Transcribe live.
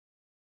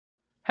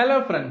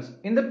Hello friends,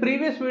 in the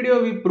previous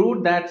video we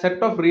proved that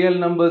set of real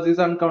numbers is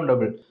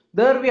uncountable.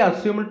 There we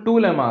assumed two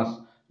lemmas.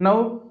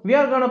 Now we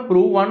are going to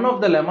prove one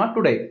of the lemma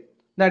today.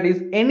 That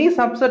is, any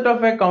subset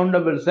of a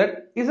countable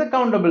set is a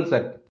countable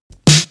set.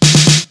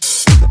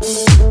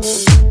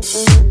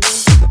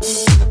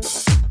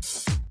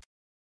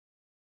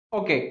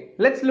 Okay,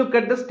 let's look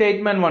at the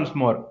statement once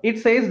more. It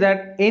says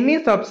that any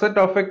subset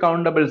of a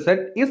countable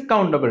set is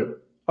countable.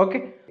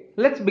 Okay,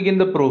 let's begin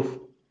the proof.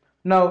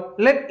 Now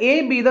let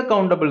A be the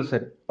countable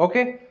set.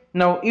 Okay,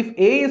 now if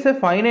A is a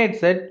finite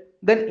set,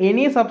 then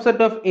any subset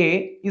of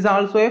A is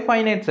also a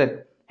finite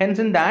set. Hence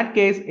in that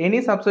case,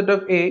 any subset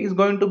of A is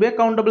going to be a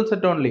countable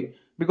set only,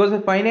 because a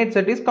finite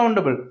set is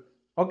countable.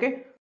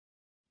 Okay,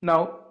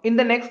 now in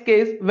the next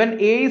case, when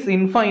A is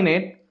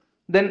infinite,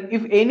 then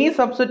if any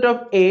subset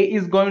of A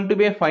is going to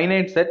be a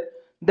finite set,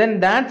 then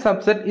that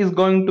subset is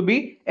going to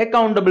be a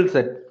countable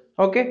set.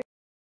 Okay,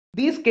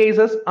 these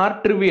cases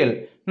are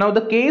trivial. Now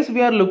the case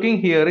we are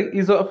looking here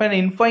is of an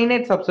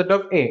infinite subset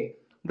of A.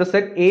 The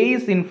set A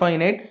is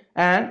infinite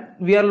and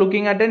we are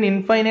looking at an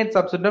infinite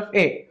subset of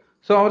A.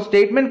 So our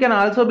statement can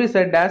also be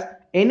said as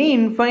any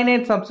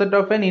infinite subset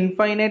of an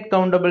infinite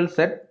countable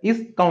set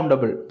is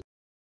countable.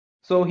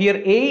 So here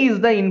A is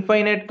the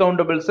infinite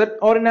countable set,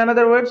 or in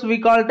other words we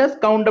call it as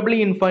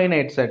countably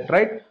infinite set,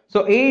 right?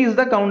 So A is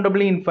the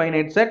countably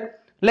infinite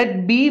set.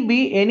 Let B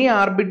be any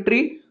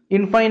arbitrary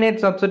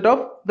infinite subset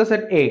of the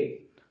set A.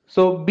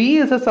 So B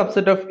is a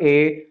subset of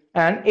A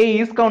and A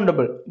is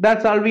countable.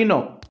 That's all we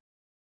know.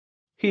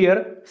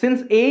 Here,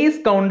 since A is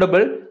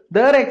countable,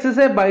 there exists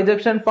a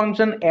bijection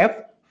function f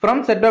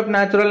from set of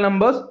natural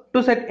numbers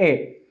to set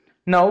A.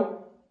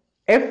 Now,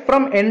 f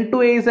from n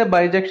to A is a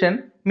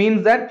bijection,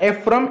 means that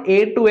f from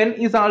A to n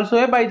is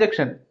also a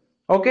bijection.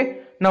 Okay.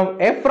 Now,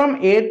 f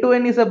from A to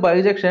n is a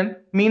bijection,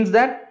 means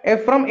that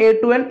f from A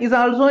to n is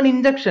also an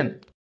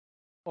injection.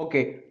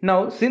 Okay,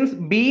 now since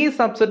B is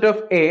subset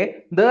of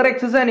A, there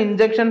exists an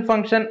injection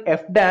function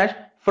f dash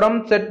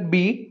from set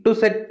B to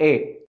set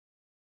A,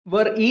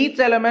 where each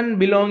element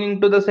belonging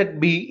to the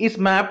set B is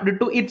mapped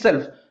to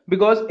itself,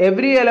 because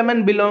every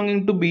element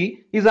belonging to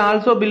B is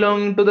also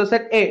belonging to the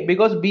set A,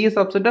 because B is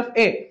subset of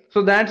A.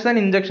 So that's an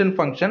injection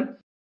function.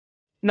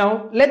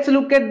 Now let's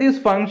look at these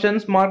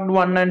functions marked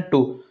 1 and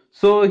 2.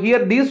 So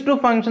here these two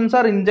functions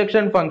are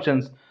injection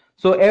functions.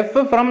 So f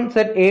from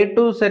set A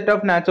to set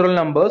of natural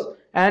numbers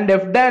and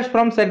f dash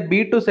from set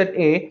B to set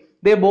A,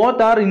 they both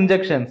are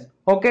injections.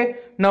 Okay,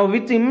 now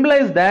which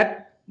implies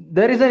that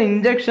there is an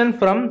injection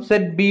from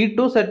set B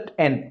to set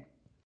N.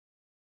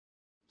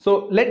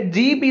 So let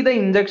G be the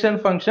injection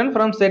function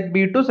from set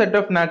B to set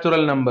of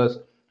natural numbers.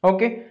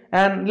 Okay,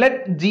 and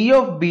let G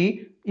of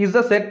B is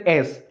the set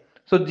S.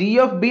 So G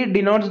of B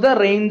denotes the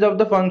range of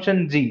the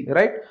function G,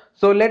 right?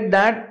 So let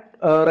that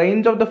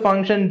range of the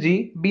function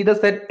G be the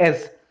set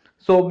S.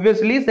 So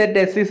obviously set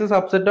S is a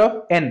subset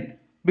of N,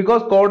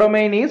 because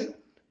codomain is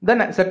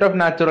the set of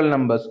natural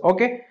numbers.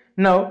 Okay,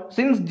 now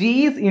since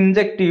G is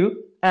injective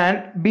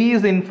and B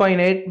is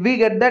infinite, we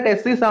get that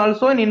S is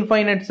also an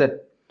infinite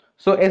set.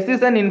 So S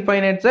is an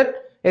infinite set,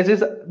 S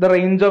is the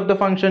range of the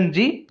function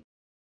G.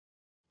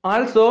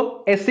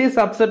 Also S is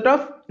subset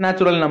of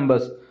natural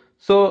numbers.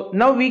 So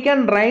now we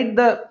can write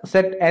the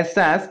set S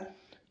as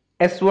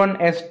S1,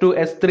 S2,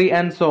 S3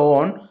 and so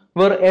on,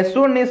 where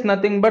S1 is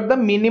nothing but the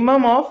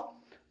minimum of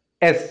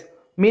S,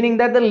 meaning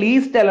that the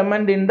least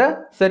element in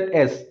the set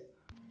S.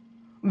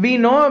 We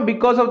know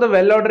because of the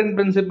well ordering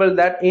principle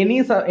that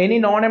any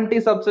non-empty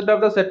subset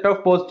of the set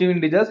of positive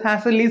integers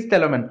has a least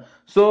element.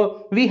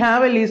 So we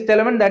have a least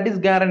element that is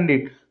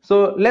guaranteed.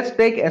 So let's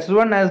take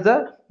S1 as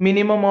the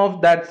minimum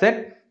of that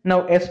set.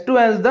 Now S2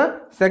 as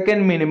the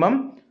second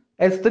minimum,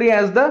 S3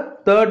 as the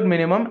third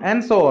minimum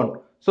and so on.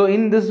 So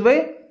in this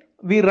way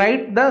we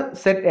write the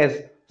set S.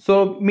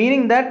 So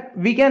meaning that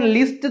we can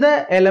list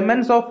the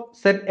elements of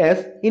set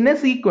S in a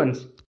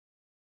sequence,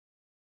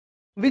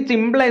 which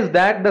implies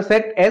that the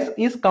set S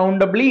is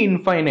countably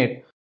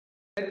infinite.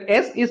 Set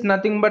S is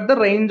nothing but the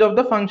range of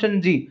the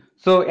function G.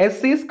 So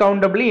S is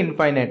countably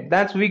infinite.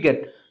 That's we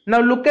get.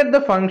 Now look at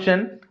the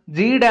function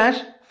G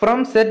dash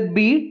from set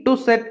B to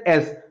set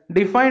S,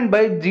 defined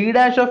by G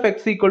dash of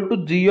x equal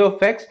to G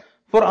of x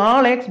for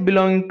all x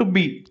belonging to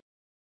B.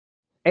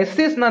 S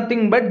is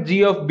nothing but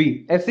G of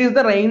B. S is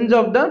the range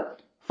of the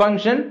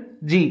function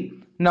G.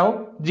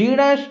 Now G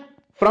dash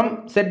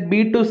from set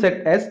B to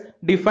set S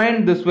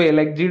defined this way,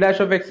 like G dash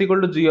of x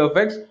equal to G of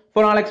x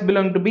for all x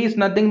belonging to B is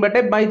nothing but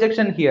a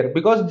bijection here,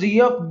 because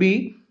G of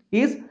B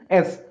is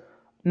S.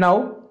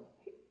 Now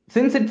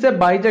since it's a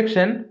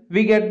bijection,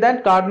 we get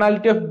that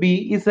cardinality of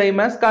B is same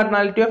as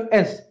cardinality of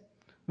S.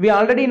 We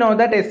already know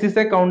that S is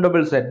a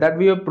countable set, that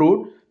we have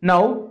proved.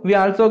 Now we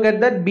also get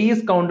that B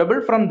is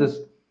countable from this.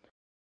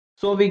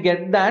 So we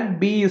get that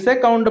B is a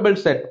countable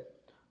set.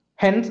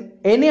 Hence,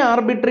 any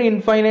arbitrary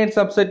infinite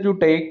subset you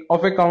take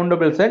of a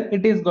countable set,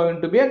 it is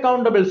going to be a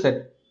countable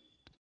set.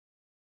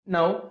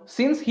 Now,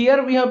 since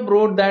here we have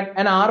proved that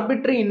an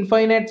arbitrary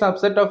infinite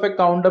subset of a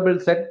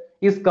countable set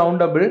is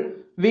countable,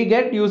 we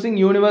get using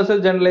universal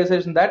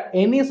generalization that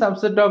any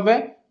subset of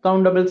a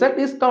countable set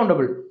is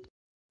countable.